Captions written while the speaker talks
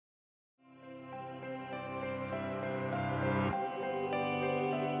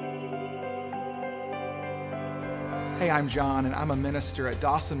Hey, I'm John, and I'm a minister at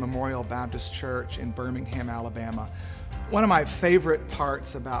Dawson Memorial Baptist Church in Birmingham, Alabama. One of my favorite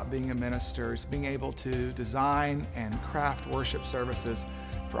parts about being a minister is being able to design and craft worship services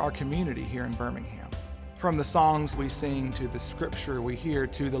for our community here in Birmingham. From the songs we sing to the scripture we hear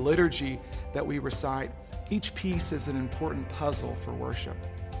to the liturgy that we recite, each piece is an important puzzle for worship.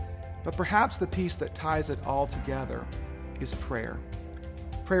 But perhaps the piece that ties it all together is prayer.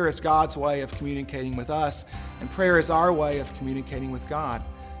 Prayer is God's way of communicating with us, and prayer is our way of communicating with God.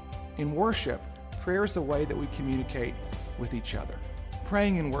 In worship, prayer is a way that we communicate with each other.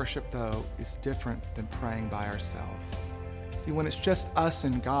 Praying in worship, though, is different than praying by ourselves. See, when it's just us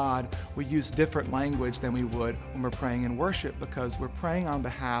and God, we use different language than we would when we're praying in worship because we're praying on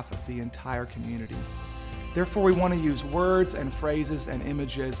behalf of the entire community. Therefore, we want to use words and phrases and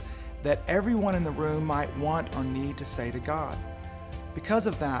images that everyone in the room might want or need to say to God. Because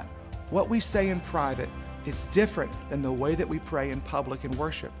of that, what we say in private is different than the way that we pray in public in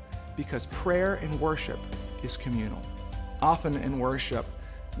worship, because prayer in worship is communal. Often in worship,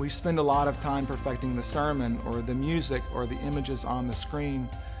 we spend a lot of time perfecting the sermon or the music or the images on the screen,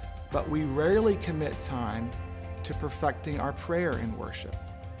 but we rarely commit time to perfecting our prayer in worship.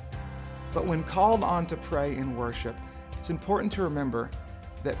 But when called on to pray in worship, it's important to remember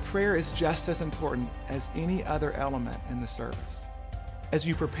that prayer is just as important as any other element in the service. As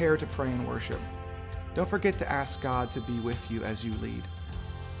you prepare to pray in worship, don't forget to ask God to be with you as you lead.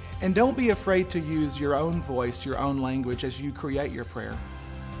 And don't be afraid to use your own voice, your own language as you create your prayer.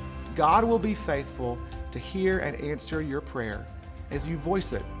 God will be faithful to hear and answer your prayer as you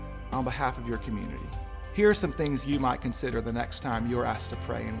voice it on behalf of your community. Here are some things you might consider the next time you're asked to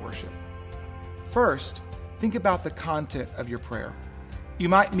pray in worship. First, think about the content of your prayer. You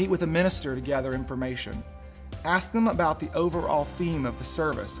might meet with a minister to gather information. Ask them about the overall theme of the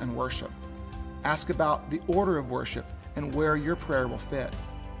service and worship. Ask about the order of worship and where your prayer will fit.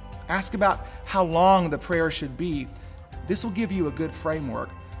 Ask about how long the prayer should be. This will give you a good framework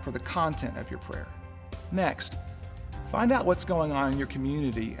for the content of your prayer. Next, find out what's going on in your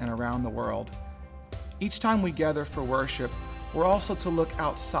community and around the world. Each time we gather for worship, we're also to look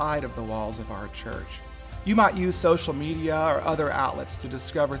outside of the walls of our church. You might use social media or other outlets to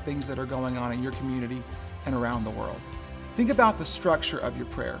discover things that are going on in your community and around the world. Think about the structure of your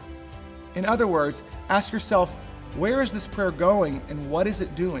prayer. In other words, ask yourself, where is this prayer going and what is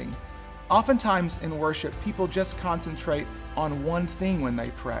it doing? Oftentimes in worship, people just concentrate on one thing when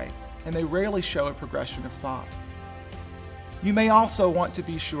they pray, and they rarely show a progression of thought. You may also want to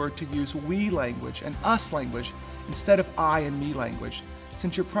be sure to use we language and us language instead of I and me language,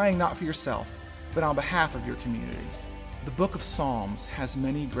 since you're praying not for yourself, but on behalf of your community. The book of Psalms has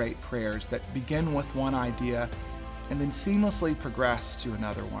many great prayers that begin with one idea and then seamlessly progress to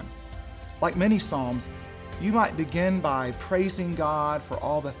another one. Like many Psalms, you might begin by praising God for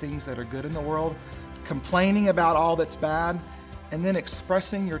all the things that are good in the world, complaining about all that's bad, and then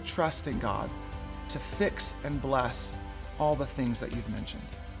expressing your trust in God to fix and bless all the things that you've mentioned.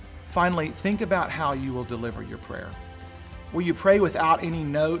 Finally, think about how you will deliver your prayer. Will you pray without any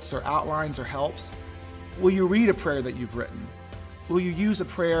notes or outlines or helps? Will you read a prayer that you've written? Will you use a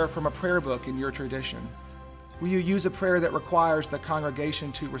prayer from a prayer book in your tradition? Will you use a prayer that requires the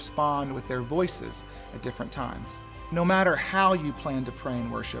congregation to respond with their voices at different times? No matter how you plan to pray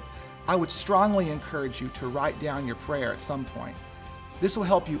in worship, I would strongly encourage you to write down your prayer at some point. This will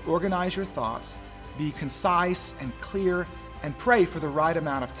help you organize your thoughts, be concise and clear, and pray for the right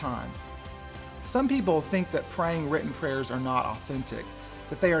amount of time. Some people think that praying written prayers are not authentic,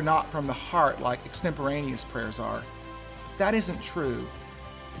 that they are not from the heart like extemporaneous prayers are. That isn't true.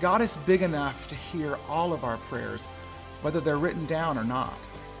 God is big enough to hear all of our prayers, whether they're written down or not.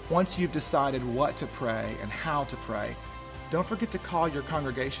 Once you've decided what to pray and how to pray, don't forget to call your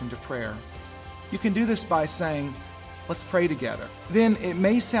congregation to prayer. You can do this by saying, "Let's pray together." Then it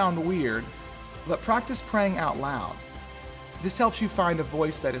may sound weird, but practice praying out loud. This helps you find a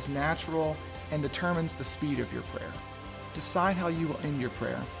voice that is natural and determines the speed of your prayer. Decide how you will end your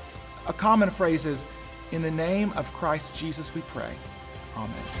prayer. A common phrase is, "In the name of Christ Jesus we pray.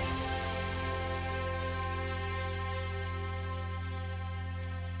 Amen."